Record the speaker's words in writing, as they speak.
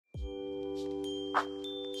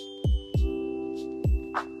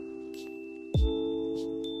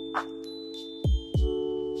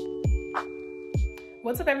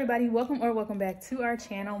What's up, everybody? Welcome back to our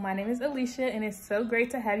channel. My name is Alicia, and it's so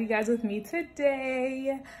great to have you guys with me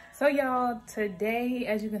today. So y'all, today,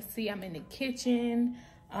 as you can see, I'm in the kitchen.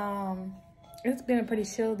 It's been a pretty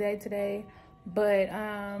chill day today, but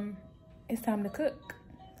it's time to cook.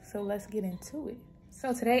 So let's get into it.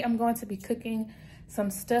 So today I'm going to be cooking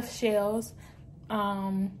some stuffed shells.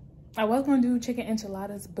 I was going to do chicken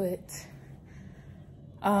enchiladas, but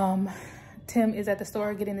Tim is at the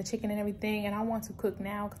store getting the chicken and everything, and I want to cook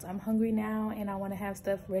now because I'm hungry now and I want to have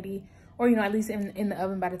stuff ready, or you know, at least in the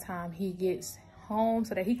oven by the time he gets home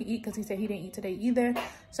so that he can eat, because he said he didn't eat today either.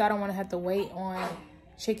 So I don't want to have to wait on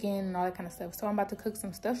chicken and all that kind of stuff. So I'm about to cook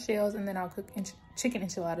some stuffed shells, and then I'll cook chicken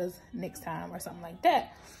enchiladas next time or something like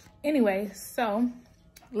that. Anyway, so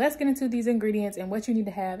let's get into these ingredients and what you need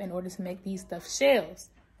to have in order to make these stuffed shells.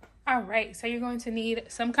 All right, so you're going to need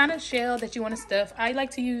some kind of shell that you want to stuff. I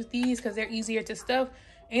like to use these because they're easier to stuff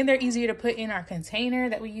and they're easier to put in our container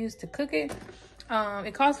that we use to cook it.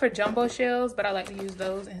 It calls for jumbo shells, but I like to use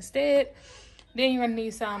those instead. Then you're going to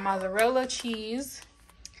need some mozzarella cheese.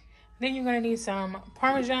 Then you're going to need some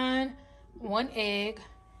Parmesan, 1 egg.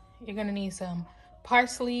 You're going to need some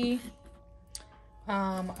parsley,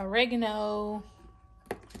 oregano.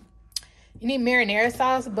 You need marinara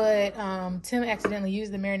sauce, but Tim accidentally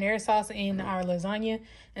used the marinara sauce in our lasagna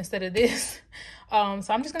instead of this. So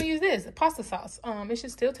I'm just going to use this, pasta sauce. It should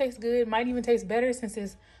still taste good. Might even taste better since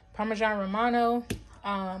it's Parmesan Romano.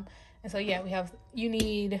 And so, yeah, you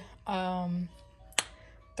need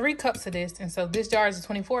 3 cups of this. And so this jar is a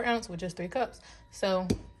 24 ounce with just 3 cups. So,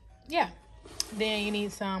 yeah. Then you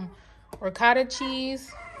need some ricotta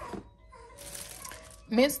cheese.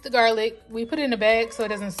 Mince the garlic. We put it in a bag so it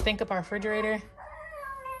doesn't stink up our refrigerator.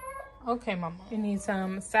 Okay, mama. You need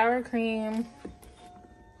some sour cream,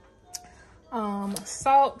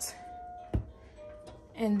 salt,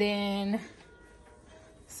 and then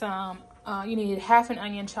some, you need half an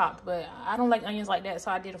onion chopped, but I don't like onions like that,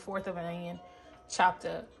 so I did 1/4 of an onion chopped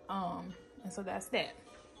up. And so that's that.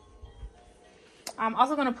 I'm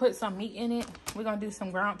also gonna put some meat in it. We're gonna do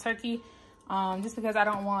some ground turkey, just because I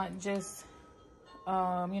don't want just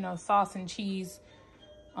you know, sauce and cheese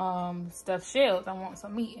stuffed shells. I want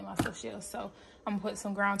some meat in my stuffed shells, so I'm gonna put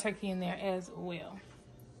some ground turkey in there as well.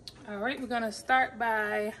 All right, we're gonna start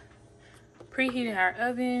by preheating our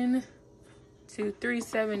oven to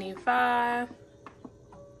 375.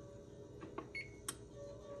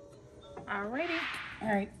 Alrighty. All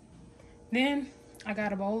right, then I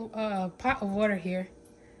got a pot of water here,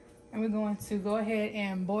 and we're going to go ahead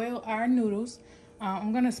and boil our noodles.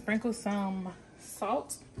 I'm gonna sprinkle some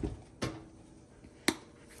salt.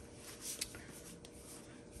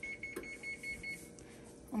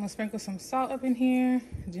 I'm gonna sprinkle some salt up in here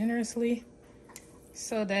generously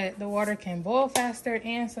so that the water can boil faster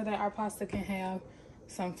and so that our pasta can have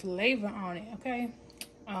some flavor on it, okay?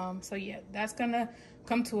 So yeah, that's gonna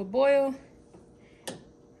come to a boil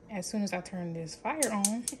as soon as I turn this fire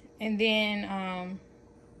on, and then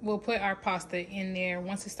we'll put our pasta in there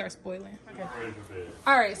once it starts boiling. Okay.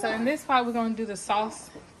 All right, so in this pot, we're gonna do the sauce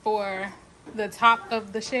for the top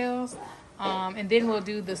of the shells. And then we'll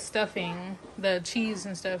do the stuffing, the cheese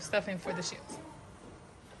and stuffing for the shells.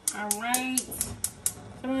 All right, so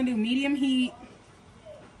I'm gonna do medium heat.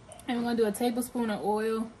 And we're gonna do a tablespoon of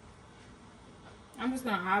oil. I'm just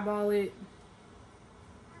gonna eyeball it.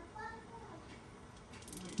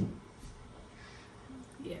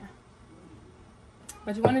 Yeah.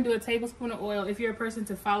 But you want to do a tablespoon of oil. If you're a person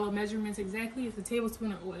to follow measurements exactly, it's a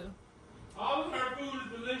tablespoon of oil. All of her food is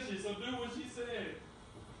delicious, so do what she said.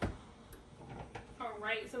 All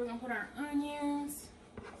right, so we're going to put our onions.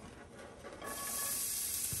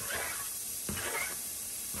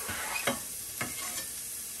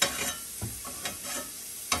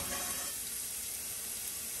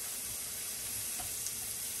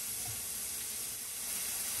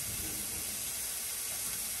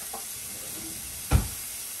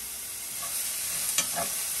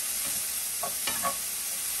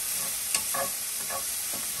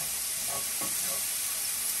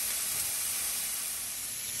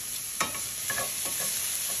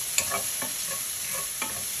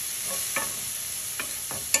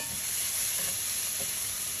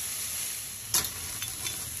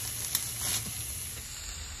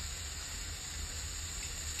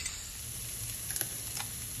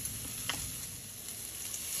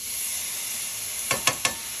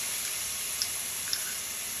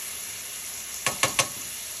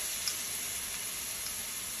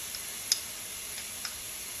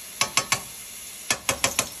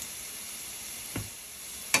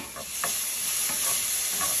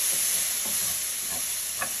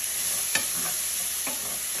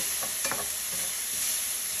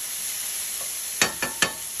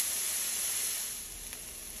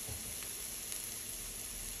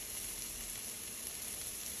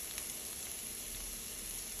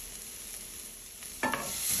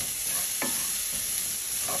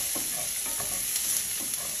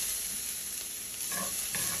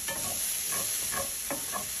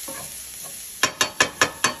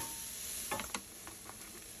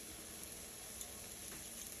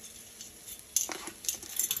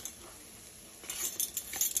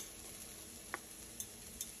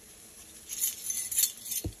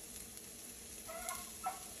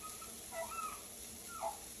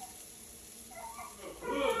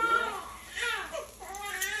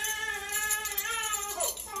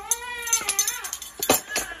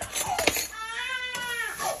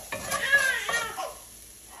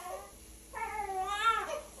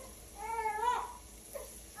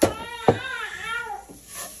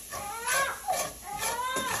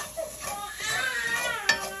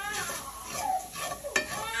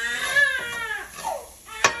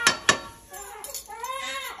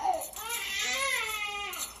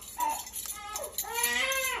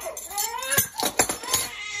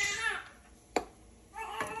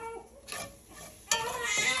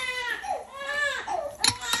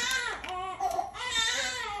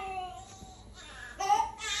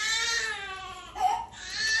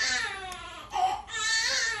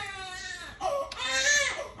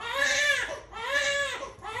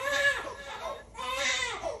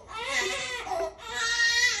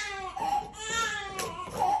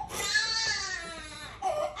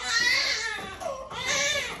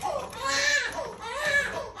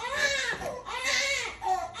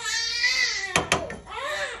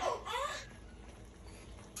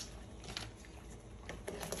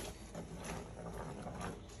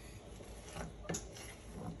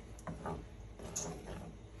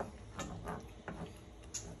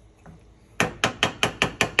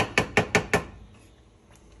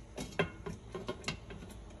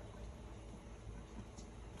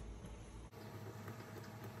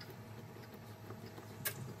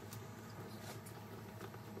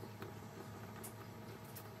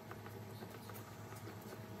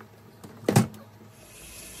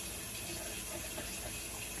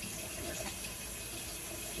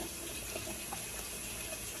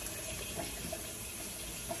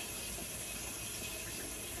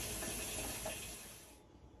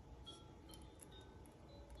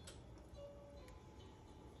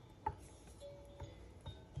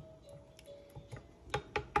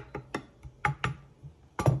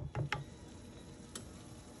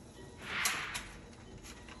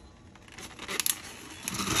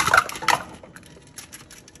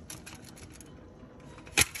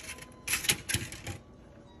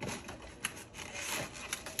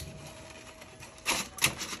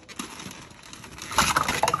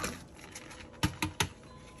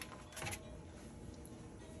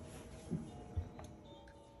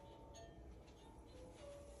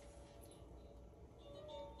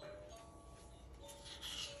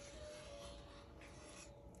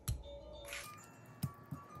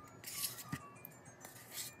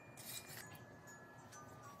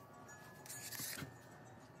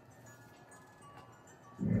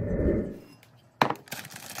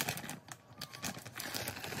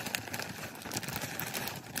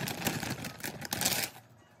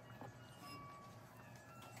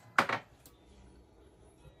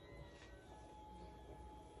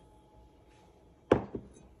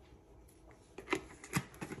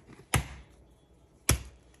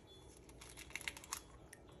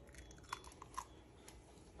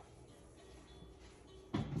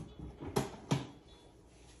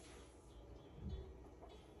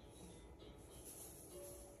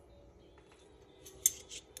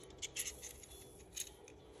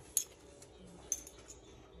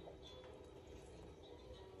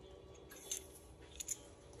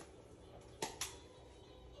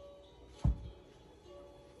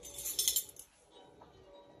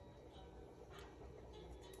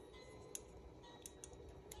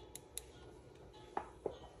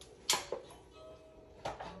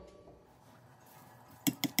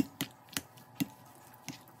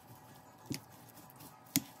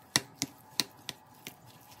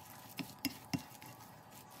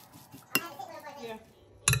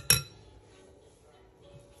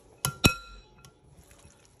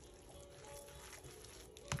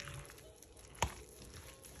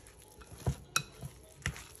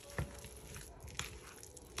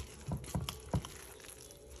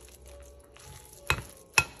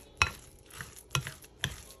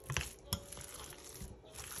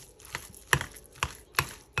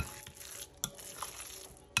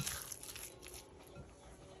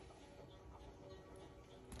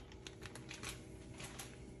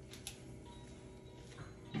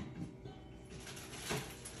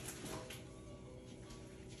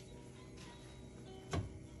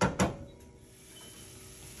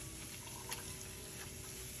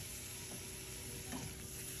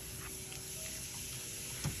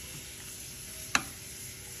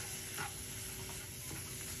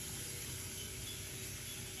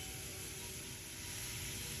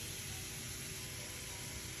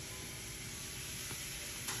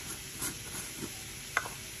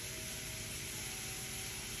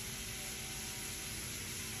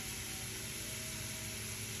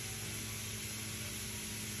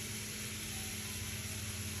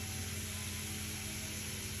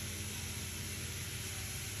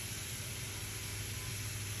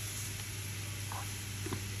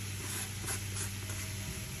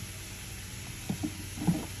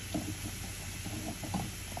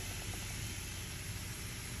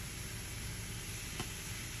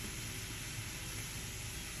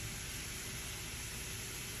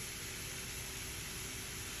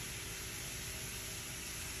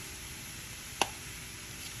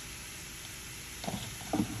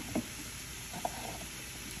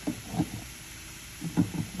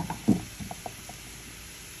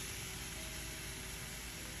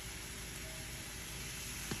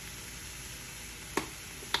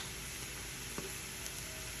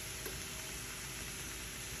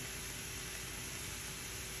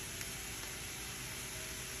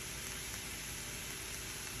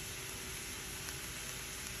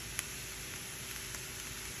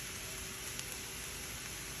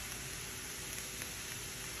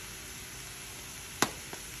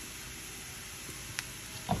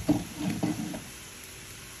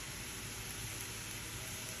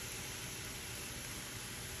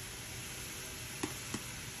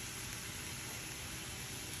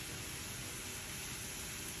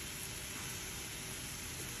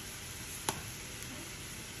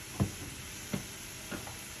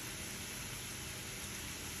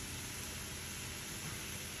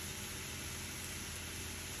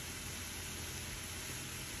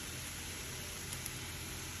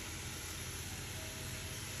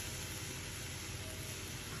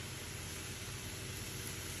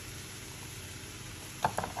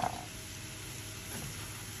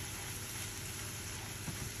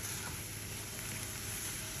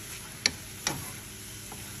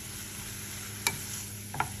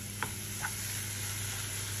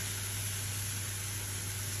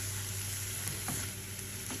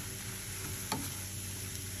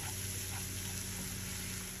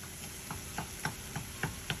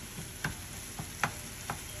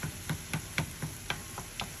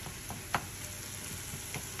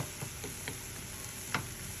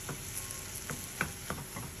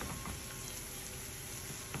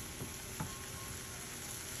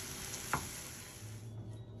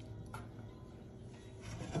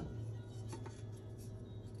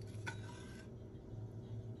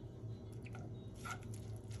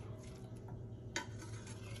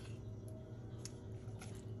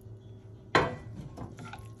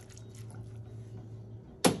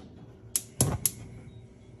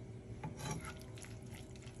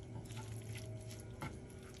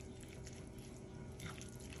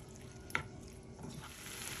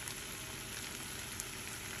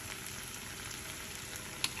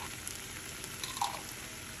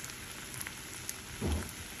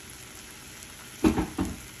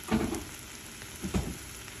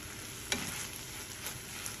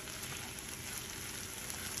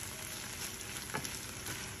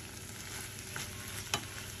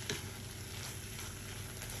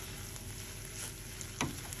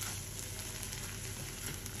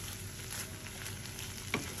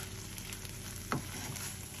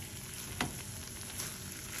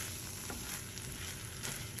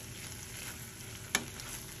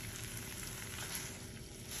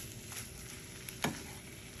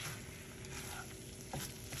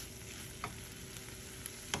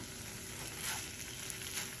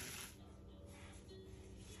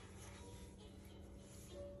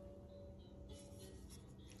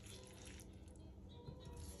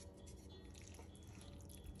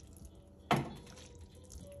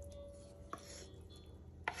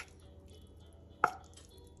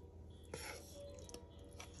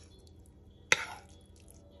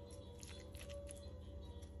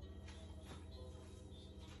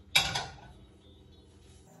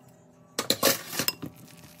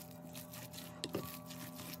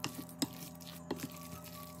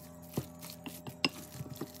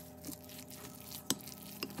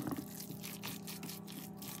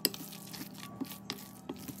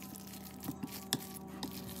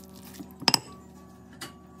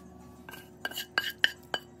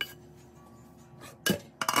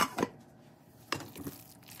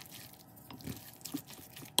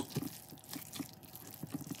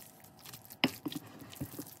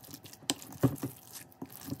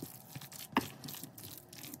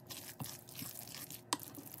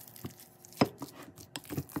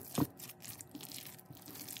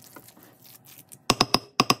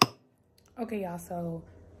 Okay, y'all, so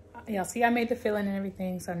y'all see I made the filling and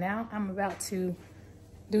everything. So now I'm about to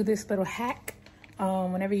do this little hack.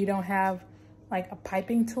 Whenever you don't have like a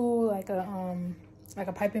piping tool, like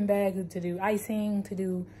a piping bag to do icing, to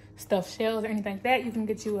do stuffed shells or anything like that, you can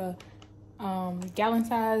get you a gallon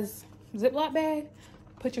size Ziploc bag,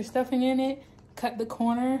 put your stuffing in it, cut the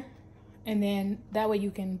corner, and then that way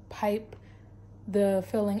you can pipe the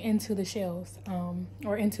filling into the shells,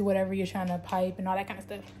 or into whatever you're trying to pipe and all that kind of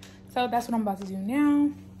stuff. So that's what I'm about to do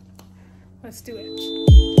now. Let's do it.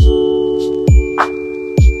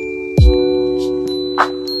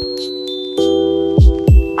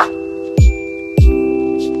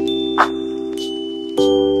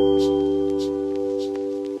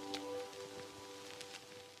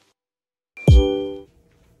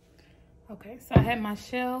 Okay, so I had my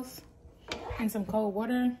shells in some cold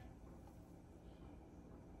water.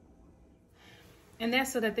 And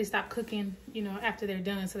that's so that they stop cooking, you know, after they're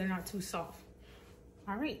done, so they're not too soft.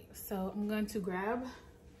 All right, so I'm going to grab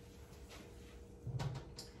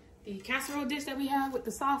the casserole dish that we have with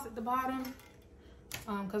the sauce at the bottom,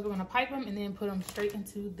 because we're gonna pipe them and then put them straight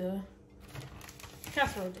into the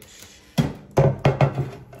casserole dish.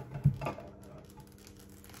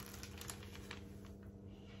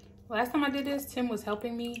 Last time I did this, Tim was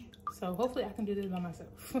helping me, so hopefully I can do this by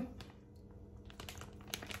myself.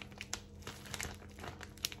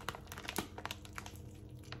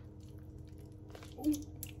 Ooh,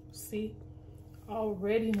 see,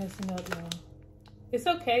 already messing up, y'all. It's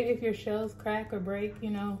okay if your shells crack or break,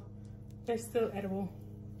 you know, they're still edible.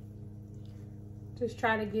 Just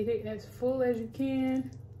try to get it as full as you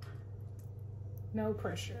can. No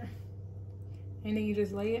pressure. And then you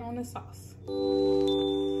just lay it on the sauce.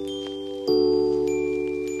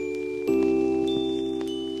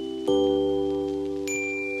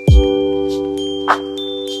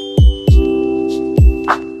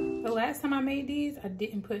 The last time I made these, I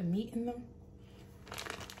didn't put meat in them.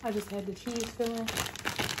 I just had the cheese filling.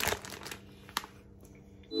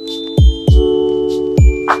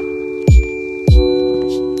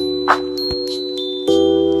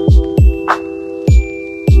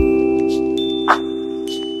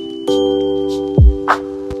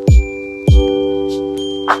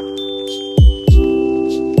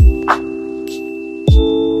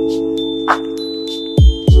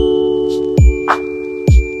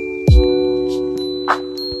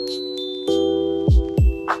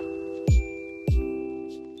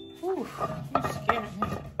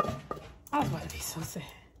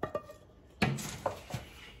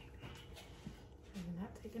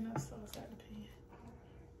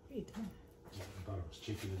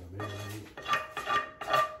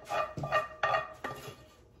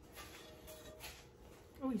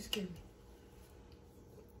 Oh, you scared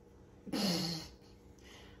me.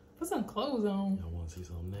 Put some clothes on. Y'all want to see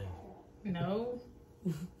something now? No.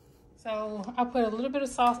 So I put a little bit of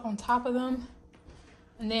sauce on top of them,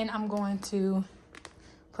 and then I'm going to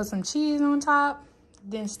put some cheese on top,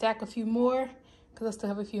 then stack a few more because I still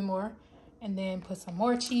have a few more, and then put some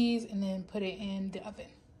more cheese and then put it in the oven.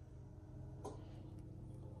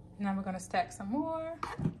 Now we're gonna stack some more.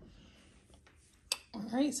 All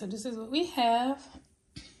right, so this is what we have.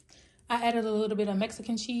 I added a little bit of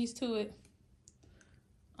Mexican cheese to it.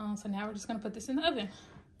 So now we're just gonna put this in the oven.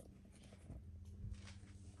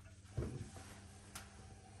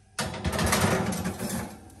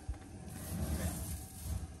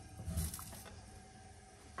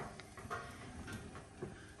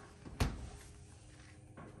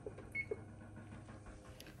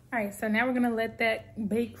 All right, so now we're gonna let that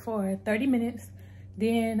bake for 30 minutes.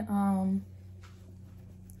 Then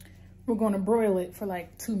we're gonna broil it for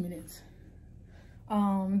like 2 minutes.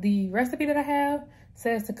 The recipe that I have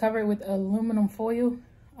says to cover it with aluminum foil,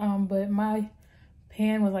 but my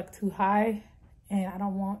pan was like too high and I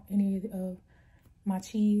don't want any of my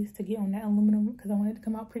cheese to get on that aluminum because I want it to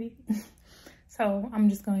come out pretty. So I'm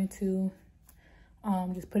just going to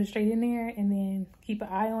just put it straight in there and then keep an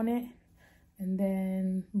eye on it, and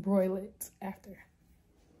then broil it after.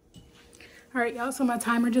 All right, y'all, so my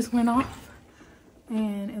timer just went off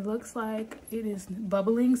and it looks like it is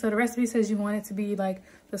bubbling. So the recipe says you want it to be like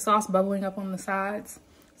the sauce bubbling up on the sides.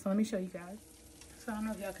 So let me show you guys. So I don't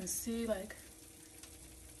know if y'all can see like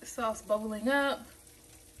the sauce bubbling up.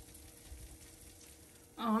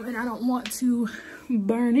 And I don't want to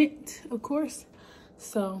burn it, of course.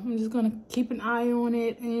 So I'm just gonna keep an eye on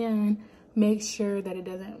it and make sure that it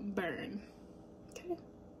doesn't burn. Okay.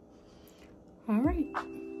 All right.